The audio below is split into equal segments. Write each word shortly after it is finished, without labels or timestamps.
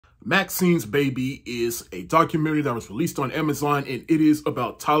Maxine's Baby is a documentary that was released on Amazon, and it is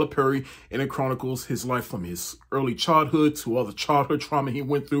about Tyler Perry, and it chronicles his life from his early childhood to all the childhood trauma he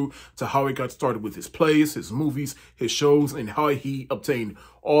went through to how he got started with his plays, his movies, his shows, and how he obtained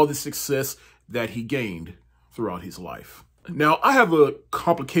all the success that he gained throughout his life. Now, I have a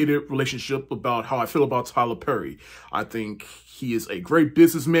complicated relationship about how I feel about Tyler Perry. I think he is a great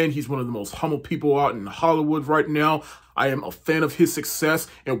businessman. He's one of the most humble people out in Hollywood right now. I am a fan of his success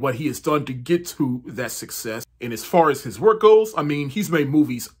and what he has done to get to that success. And as far as his work goes, I mean, he's made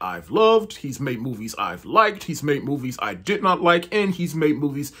movies I've loved. He's made movies I've liked. He's made movies I did not like. And he's made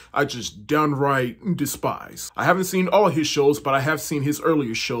movies I just downright despise. I haven't seen all of his shows, but I have seen his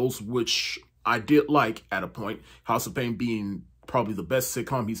earlier shows, which I did like at a point, House of Pain being probably the best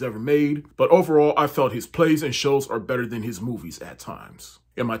sitcom he's ever made. But overall, I felt his plays and shows are better than his movies at times.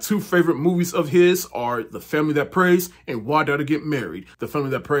 And my two favorite movies of his are The Family That Prays and Why Did I Get Married? The Family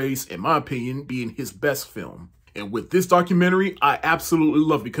That Prays, in my opinion, being his best film. And with this documentary, I absolutely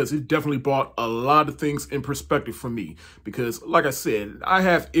love it because it definitely brought a lot of things in perspective for me. Because, like I said, I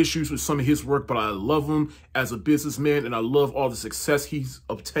have issues with some of his work, but I love him as a businessman, and I love all the success he's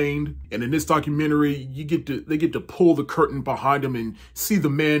obtained. And in this documentary, they get to pull the curtain behind him and see the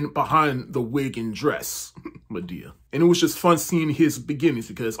man behind the wig and dress, Medea. And it was just fun seeing his beginnings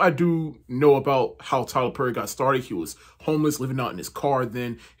because I do know about how Tyler Perry got started. He was homeless, living out in his car.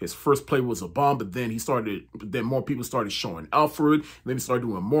 Then his first play was a bomb, but then more people started showing out for it. And then he started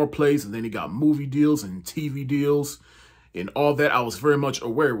doing more plays, and then he got movie deals and TV deals and all that. I was very much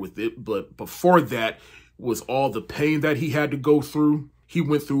aware with it. But before that was all the pain that he had to go through. He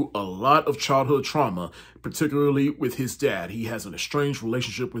went through a lot of childhood trauma, particularly with his dad. He has an estranged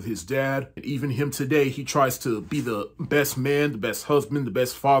relationship with his dad. And even him today, he tries to be the best man, the best husband, the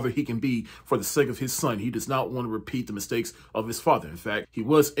best father he can be for the sake of his son. He does not want to repeat the mistakes of his father. In fact, he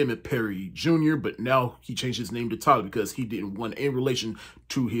was Emmett Perry Jr., but now he changed his name to Tyler because he didn't want any relation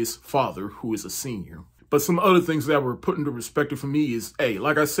to his father, who is a senior. But some other things that were put into perspective for me is, hey,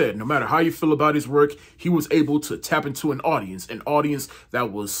 like I said, no matter how you feel about his work, he was able to tap into an audience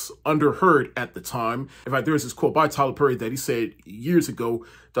that was underheard at the time. In fact, there's this quote by Tyler Perry that he said years ago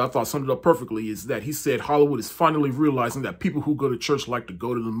that I thought summed it up perfectly, is that he said, Hollywood is finally realizing that people who go to church like to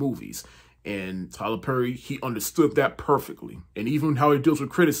go to the movies. And Tyler Perry, he understood that perfectly. And even how he deals with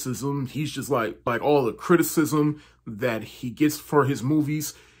criticism, he's just like all the criticism that he gets for his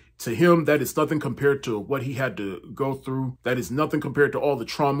movies, to him, that is nothing compared to what he had to go through. That is nothing compared to all the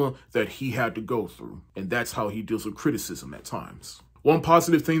trauma that he had to go through. And that's how he deals with criticism at times. One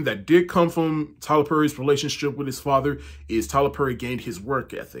positive thing that did come from Tyler Perry's relationship with his father is Tyler Perry gained his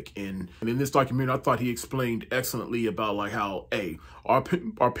work ethic. And in this documentary, I thought he explained excellently about like how, hey,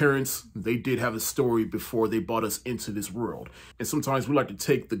 our parents, they did have a story before they brought us into this world. And sometimes we like to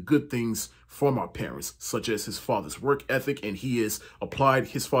take the good things from our parents, such as his father's work ethic, and he has applied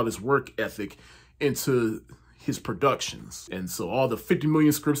his father's work ethic into his productions. And so all the 50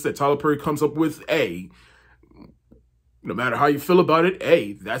 million scripts that Tyler Perry comes up with, no matter how you feel about it,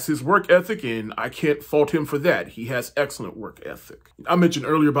 hey, that's his work ethic, and I can't fault him for that. He has excellent work ethic. I mentioned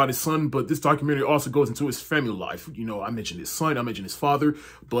earlier about his son, but this documentary also goes into his family life. You know, I mentioned his son, I mentioned his father,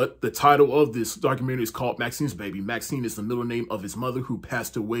 but the title of this documentary is called Maxine's Baby. Maxine is the middle name of his mother, who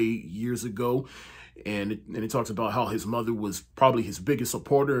passed away years ago. And it talks about how his mother was probably his biggest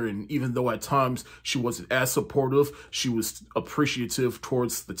supporter. And even though at times she wasn't as supportive, she was appreciative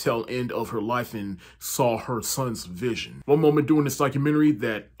towards the tail end of her life and saw her son's vision. One moment during this documentary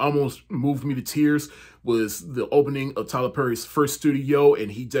that almost moved me to tears was the opening of Tyler Perry's first studio,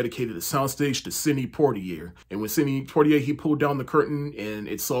 and he dedicated a soundstage to Sidney Poitier. And when Sidney Poitier, he pulled down the curtain and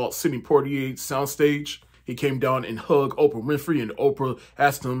it saw Sidney Poitier's soundstage, he came down and hugged Oprah Winfrey, and Oprah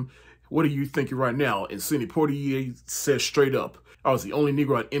asked him, "What are you thinking right now?" And Sidney Poitier said straight up, "I was the only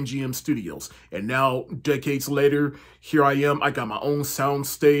Negro at MGM Studios. And now, decades later, here I am. I got my own sound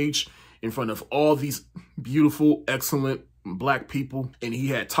stage in front of all these beautiful, excellent Black people." And he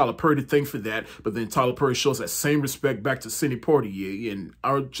had Tyler Perry to thank for that. But then Tyler Perry shows that same respect back to Sidney Poitier. And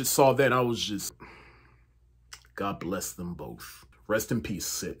I just saw that. I was just, God bless them both. Rest in peace,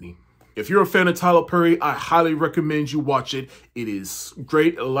 Sidney. If you're a fan of Tyler Perry, I highly recommend you watch it. It is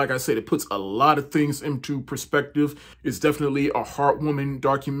great. Like I said, it puts a lot of things into perspective. It's definitely a heartwarming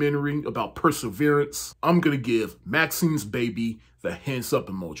documentary about perseverance. I'm going to give Maxine's Baby the hands up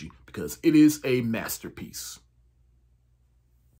emoji because it is a masterpiece.